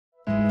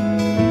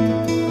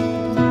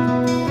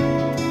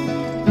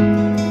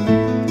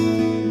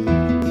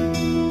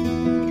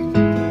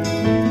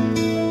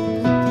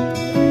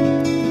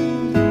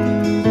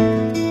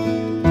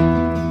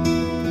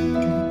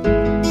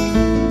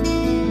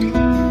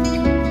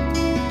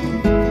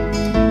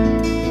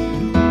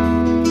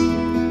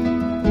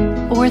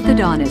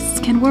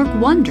Orthodontists can work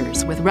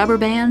wonders with rubber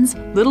bands,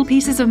 little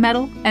pieces of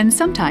metal, and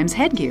sometimes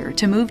headgear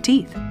to move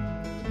teeth.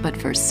 But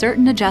for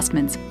certain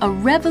adjustments, a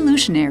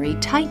revolutionary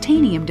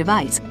titanium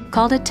device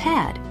called a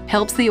TAD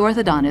helps the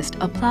orthodontist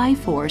apply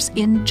force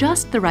in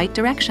just the right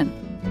direction.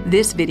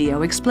 This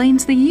video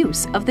explains the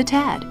use of the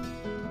TAD.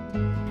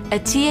 A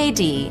TAD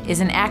is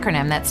an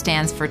acronym that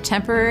stands for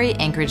Temporary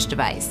Anchorage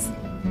Device.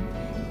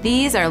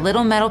 These are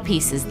little metal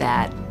pieces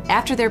that,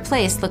 after they're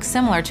placed, look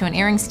similar to an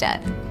earring stud.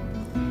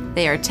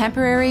 They are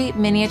temporary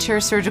miniature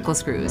surgical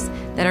screws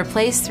that are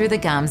placed through the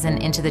gums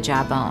and into the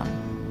jaw bone.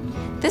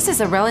 This is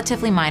a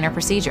relatively minor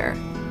procedure.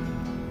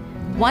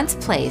 Once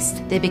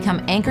placed, they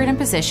become anchored in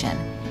position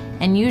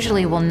and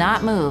usually will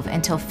not move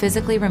until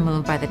physically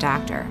removed by the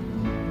doctor.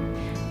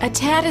 A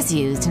TAD is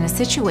used in a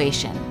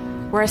situation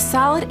where a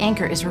solid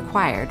anchor is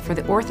required for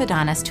the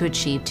orthodontist to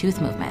achieve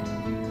tooth movement.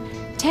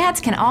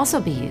 TADs can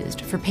also be used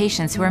for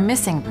patients who are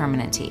missing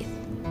permanent teeth.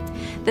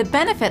 The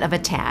benefit of a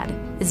TAD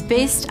is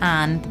based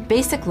on the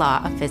basic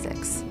law of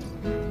physics.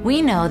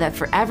 We know that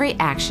for every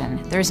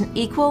action, there is an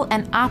equal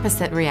and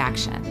opposite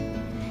reaction.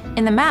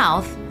 In the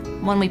mouth,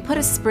 when we put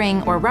a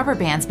spring or rubber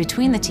bands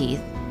between the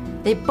teeth,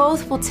 they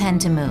both will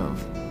tend to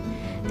move.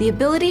 The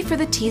ability for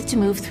the teeth to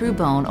move through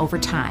bone over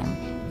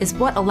time is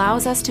what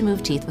allows us to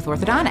move teeth with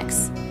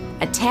orthodontics.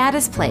 A TAD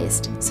is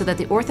placed so that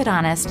the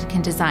orthodontist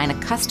can design a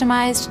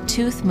customized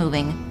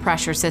tooth-moving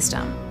pressure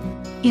system.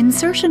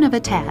 Insertion of a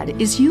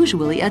TAD is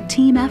usually a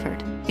team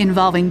effort,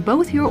 involving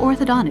both your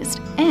orthodontist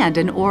and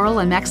an oral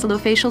and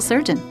maxillofacial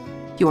surgeon.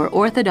 Your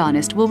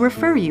orthodontist will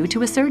refer you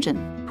to a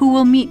surgeon who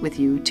will meet with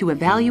you to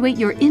evaluate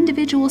your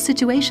individual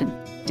situation,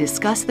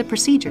 discuss the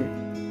procedure,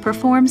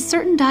 perform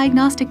certain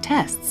diagnostic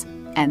tests,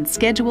 and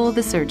schedule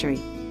the surgery.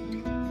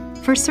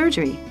 For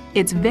surgery,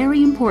 it's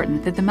very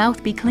important that the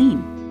mouth be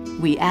clean.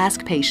 We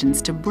ask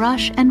patients to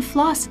brush and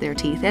floss their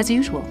teeth as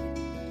usual.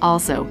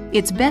 Also,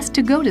 it's best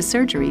to go to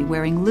surgery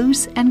wearing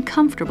loose and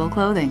comfortable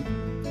clothing.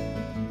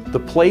 The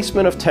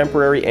placement of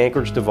temporary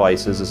anchorage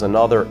devices is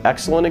another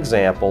excellent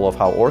example of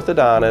how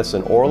orthodontists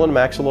and oral and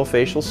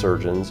maxillofacial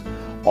surgeons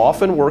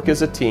often work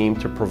as a team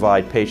to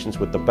provide patients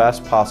with the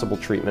best possible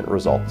treatment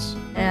results.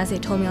 And as they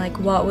told me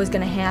what was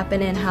going to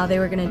happen and how they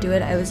were going to do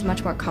it, I was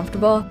much more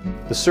comfortable.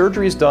 The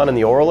surgery is done in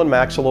the oral and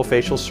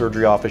maxillofacial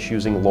surgery office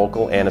using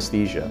local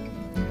anesthesia.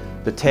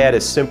 The TAD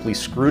is simply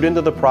screwed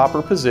into the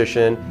proper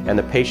position and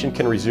the patient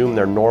can resume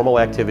their normal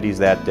activities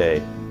that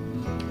day.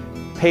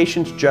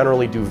 Patients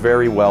generally do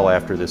very well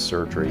after this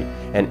surgery,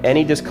 and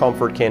any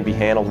discomfort can be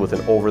handled with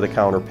an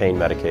over-the-counter pain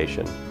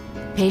medication.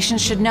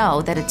 Patients should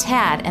know that a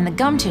TAD and the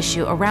gum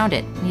tissue around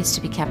it needs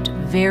to be kept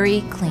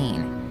very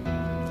clean.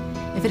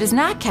 If it is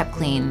not kept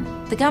clean,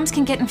 the gums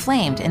can get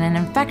inflamed and an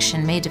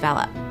infection may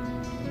develop.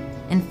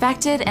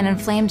 Infected and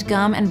inflamed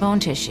gum and bone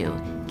tissue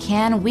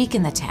can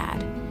weaken the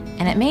TAD,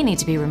 and it may need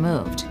to be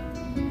removed.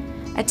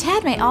 A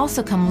TAD may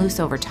also come loose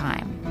over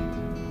time.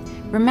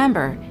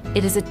 Remember,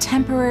 it is a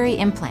temporary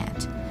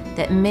implant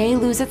that may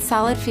lose its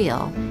solid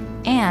feel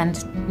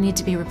and need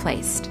to be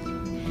replaced.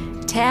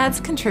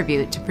 TADs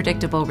contribute to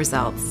predictable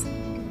results.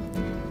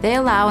 They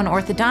allow an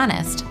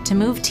orthodontist to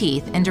move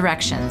teeth in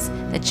directions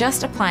that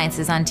just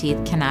appliances on teeth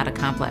cannot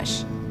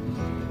accomplish.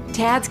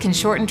 TADs can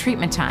shorten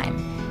treatment time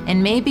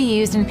and may be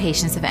used in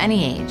patients of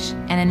any age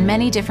and in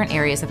many different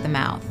areas of the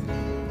mouth.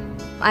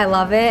 I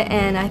love it,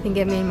 and I think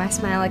it made my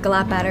smile a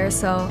lot better.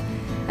 So,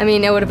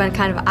 it would have been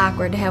kind of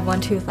awkward to have one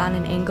tooth on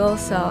an angle,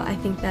 so I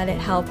think that it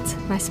helped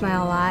my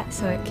smile a lot,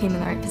 so it came in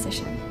the right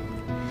position.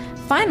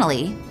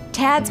 Finally,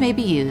 TADs may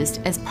be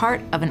used as part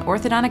of an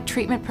orthodontic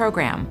treatment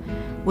program,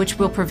 which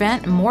will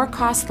prevent more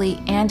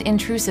costly and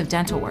intrusive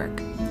dental work.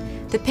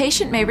 The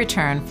patient may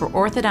return for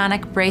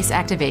orthodontic brace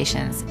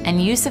activations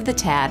and use of the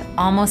TAD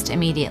almost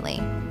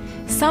immediately.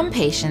 Some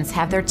patients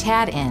have their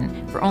TAD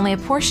in for only a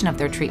portion of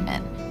their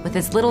treatment, with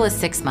as little as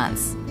 6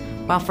 months,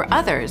 while for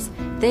others,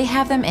 they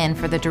have them in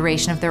for the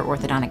duration of their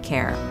orthodontic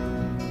care.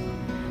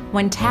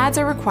 When TADs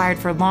are required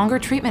for longer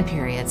treatment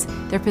periods,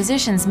 their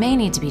positions may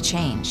need to be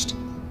changed.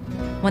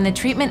 When the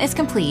treatment is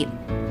complete,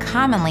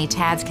 commonly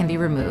TADs can be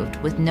removed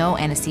with no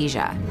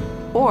anesthesia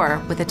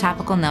or with a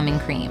topical numbing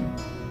cream.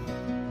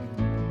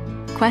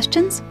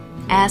 Questions?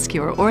 Ask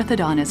your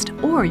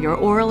orthodontist or your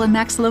oral and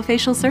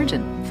maxillofacial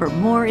surgeon for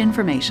more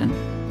information.